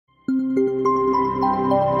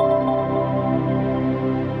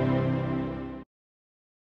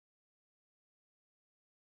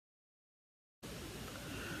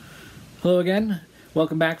Hello again.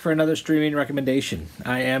 Welcome back for another streaming recommendation.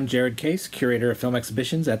 I am Jared Case, curator of film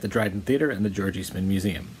exhibitions at the Dryden Theater and the George Eastman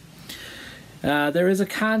Museum. There is a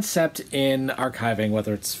concept in archiving,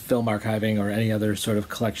 whether it's film archiving or any other sort of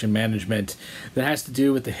collection management, that has to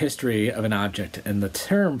do with the history of an object, and the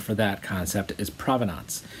term for that concept is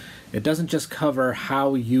provenance. It doesn't just cover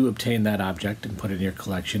how you obtained that object and put it in your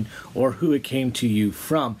collection, or who it came to you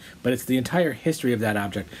from, but it's the entire history of that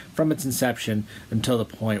object from its inception until the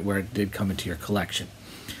point where it did come into your collection.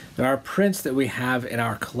 There are prints that we have in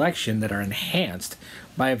our collection that are enhanced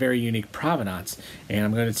by a very unique provenance, and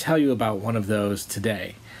I'm going to tell you about one of those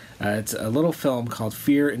today. It's a little film called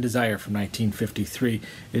Fear and Desire from 1953.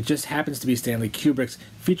 It just happens to be Stanley Kubrick's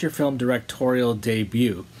feature film directorial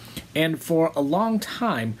debut. And for a long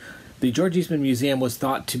time, the George Eastman Museum was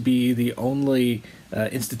thought to be the only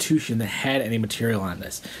institution that had any material on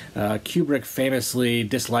this. Kubrick famously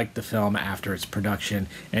disliked the film after its production,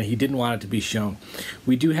 and he didn't want it to be shown.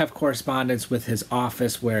 We do have correspondence with his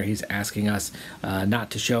office where he's asking us not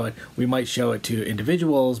to show it. We might show it to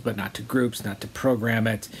individuals, but not to groups, not to program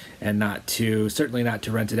it, and certainly not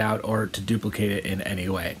to rent it out or to duplicate it in any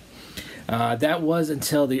way. That was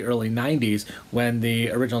until the early 90s when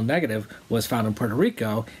the original negative was found in Puerto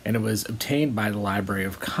Rico, and it was obtained by the Library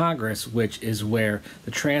of Congress, which is where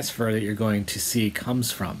the transfer that you're going to see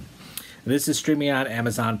comes from. This is streaming on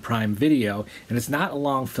Amazon Prime Video, and it's not a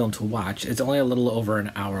long film to watch. It's only a little over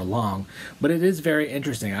an hour long, but it is very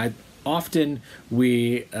interesting. Often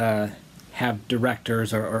we have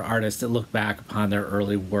directors or artists that look back upon their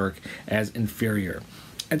early work as inferior.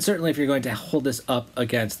 And certainly if you're going to hold this up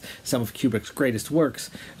against some of Kubrick's greatest works,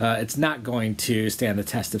 it's not going to stand the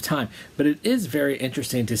test of time. But it is very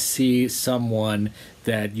interesting to see someone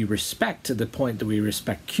that you respect to the point that we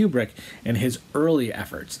respect Kubrick and his early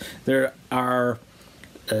efforts. There are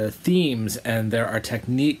themes and there are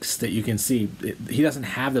techniques that you can see. He doesn't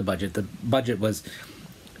have the budget. The budget was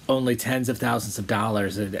only tens of thousands of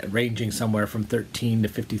dollars, ranging somewhere from $13,000 to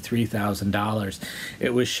 $53,000.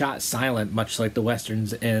 It was shot silent, much like the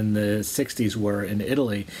westerns in the 60s were in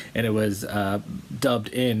Italy, and it was dubbed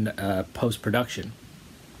in post-production.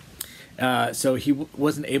 So he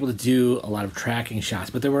wasn't able to do a lot of tracking shots,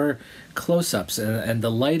 but there were close-ups, and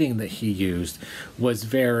the lighting that he used was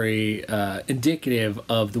very indicative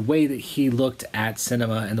of the way that he looked at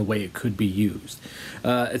cinema and the way it could be used.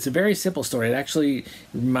 It's a very simple story. It actually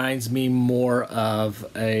reminds me more of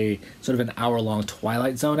a sort of an hour-long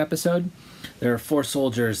Twilight Zone episode. There are 4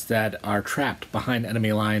 soldiers that are trapped behind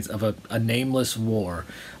enemy lines of a nameless war.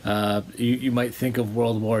 You might think of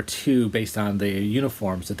World War II based on the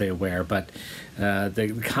uniforms that they wear, but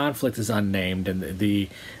the conflict is unnamed and the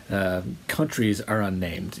countries are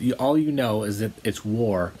unnamed. All you know is that it's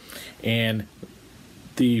war, and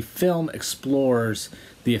the film explores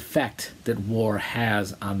the effect that war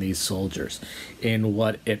has on these soldiers and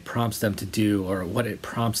what it prompts them to do or what it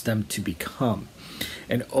prompts them to become.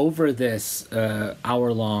 And over this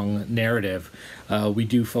hour-long narrative, we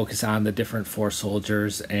do focus on the different 4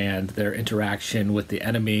 soldiers and their interaction with the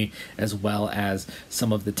enemy, as well as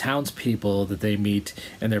some of the townspeople that they meet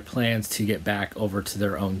and their plans to get back over to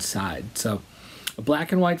their own side. So, a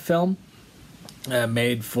black and white film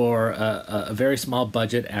made for a very small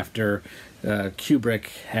budget after Kubrick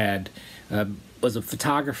was a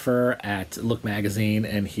photographer at Look magazine,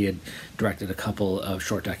 and he had directed a couple of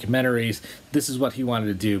short documentaries. This is what he wanted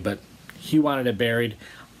to do, but he wanted it buried.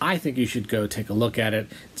 I think you should go take a look at it.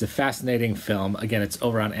 It's a fascinating film. Again, it's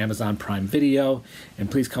over on Amazon Prime Video, and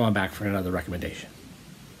please come on back for another recommendation.